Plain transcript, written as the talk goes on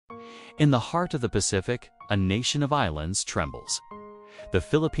In the heart of the Pacific, a nation of islands trembles. The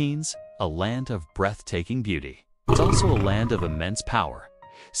Philippines, a land of breathtaking beauty. It's also a land of immense power,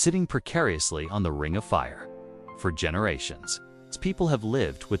 sitting precariously on the ring of fire. For generations, its people have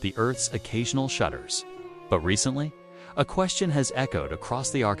lived with the Earth's occasional shudders. But recently, a question has echoed across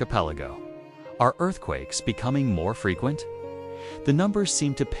the archipelago. Are earthquakes becoming more frequent? The numbers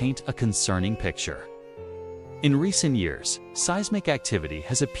seem to paint a concerning picture. In recent years, seismic activity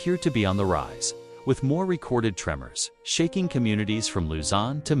has appeared to be on the rise, with more recorded tremors shaking communities from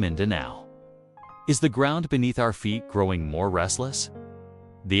Luzon to Mindanao. Is the ground beneath our feet growing more restless?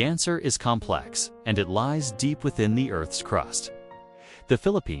 The answer is complex, and it lies deep within the Earth's crust. The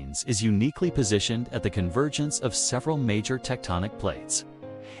Philippines is uniquely positioned at the convergence of several major tectonic plates,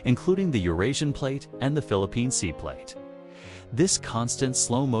 including the Eurasian Plate and the Philippine Sea Plate. This constant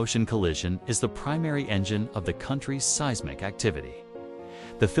slow-motion collision is the primary engine of the country's seismic activity.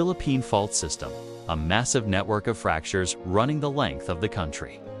 The Philippine Fault System, a massive network of fractures running the length of the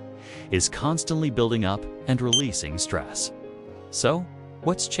country, is constantly building up and releasing stress. So,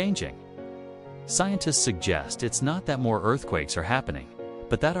 what's changing? Scientists suggest it's not that more earthquakes are happening,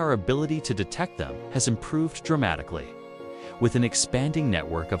 but that our ability to detect them has improved dramatically, with an expanding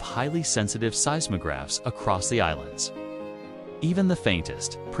network of highly sensitive seismographs across the islands. Even the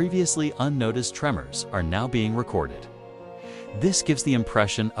faintest, previously unnoticed tremors are now being recorded. This gives the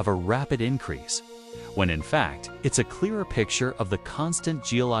impression of a rapid increase, when in fact, it's a clearer picture of the constant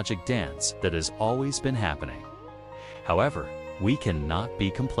geologic dance that has always been happening. However, we cannot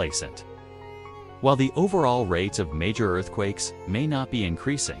be complacent. While the overall rate of major earthquakes may not be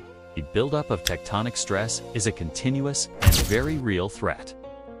increasing, the buildup of tectonic stress is a continuous and very real threat.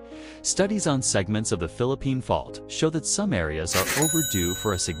 Studies on segments of the Philippine Fault show that some areas are overdue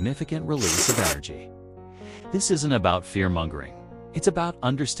for a significant release of energy. This isn't about fear-mongering. It's about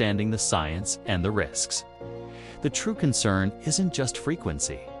understanding the science and the risks. The true concern isn't just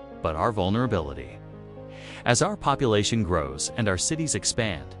frequency, but our vulnerability. As our population grows and our cities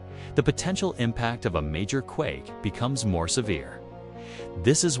expand, the potential impact of a major quake becomes more severe.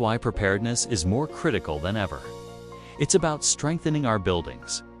 This is why preparedness is more critical than ever. It's about strengthening our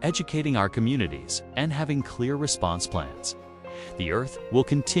buildings, educating our communities, and having clear response plans. The Earth will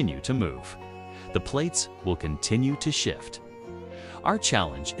continue to move. The plates will continue to shift. Our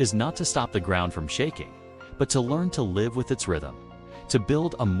challenge is not to stop the ground from shaking, but to learn to live with its rhythm, to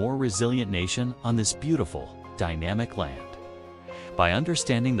build a more resilient nation on this beautiful, dynamic land. By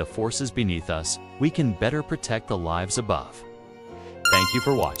understanding the forces beneath us, we can better protect the lives above. Thank you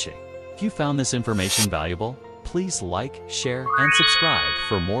for watching. If you found this information valuable, please like, share, and subscribe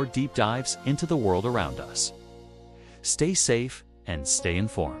for more deep dives into the world around us. Stay safe and stay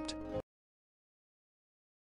informed.